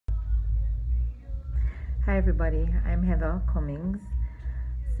Hi everybody, I'm Heather Cummings,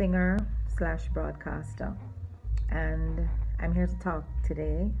 singer slash broadcaster, and I'm here to talk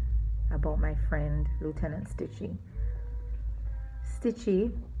today about my friend Lieutenant Stitchie.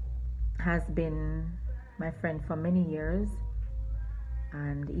 Stitchie has been my friend for many years,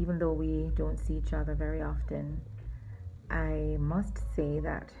 and even though we don't see each other very often, I must say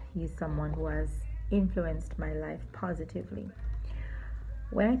that he's someone who has influenced my life positively.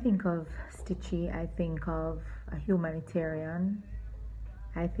 When I think of Stitchie, I think of a humanitarian,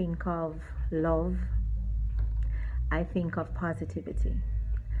 I think of love, I think of positivity.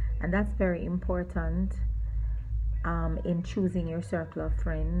 And that's very important in choosing your circle of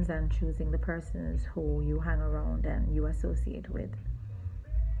friends and choosing the persons who you hang around and you associate with.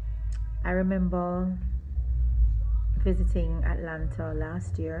 I remember visiting Atlanta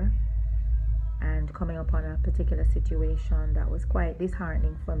last year and coming upon a particular situation that was quite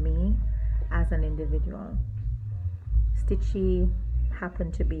disheartening for me as an individual. Stitchie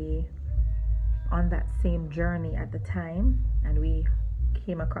happened to be on that same journey at the time, and we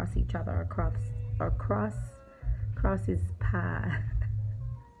came across each other across his path.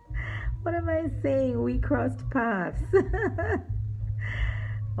 What am I saying? We crossed paths.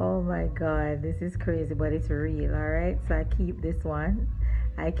 Oh my God, this is crazy, but it's real, all right? So I keep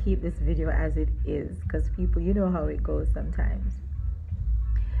this video as it is, because people, you know how it goes sometimes.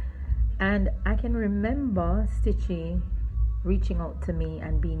 And I can remember Stitchie reaching out to me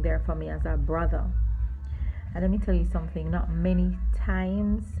and being there for me as a brother. And let me tell you something, not many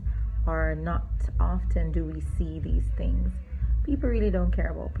times or not often do we see these things. People really don't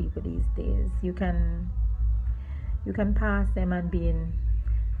care about people these days. You can pass them and be in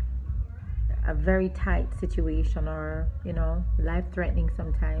a very tight situation, or life-threatening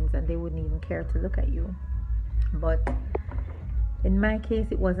sometimes, and they wouldn't even care to look at you. But in my case,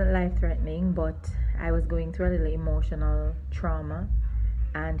 it wasn't life-threatening, but I was going through a little emotional trauma,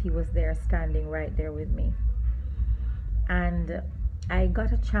 and he was there standing right there with me. And I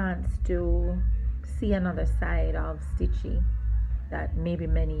got a chance to see another side of Stitchie that maybe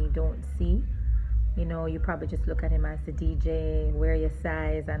many don't see. You probably just look at him as the DJ, Wear Your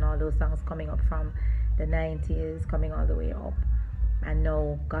Size, and all those songs coming up from the 90s, coming all the way up. And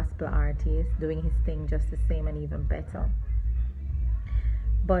no, gospel artist doing his thing just the same and even better.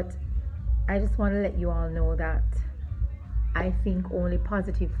 But I just want to let you all know that I think only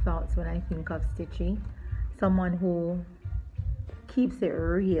positive thoughts when I think of Stitchie. Someone who keeps it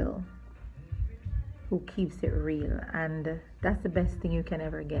real. And that's the best thing you can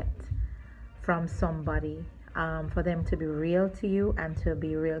ever get from somebody, for them to be real to you and to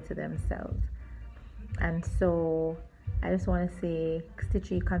be real to themselves. And so I just want to say,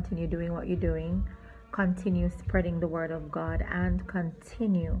 Stitchie, continue doing what you're doing, continue spreading the word of God, and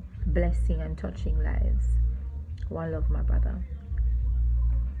continue blessing and touching lives. One love, my brother.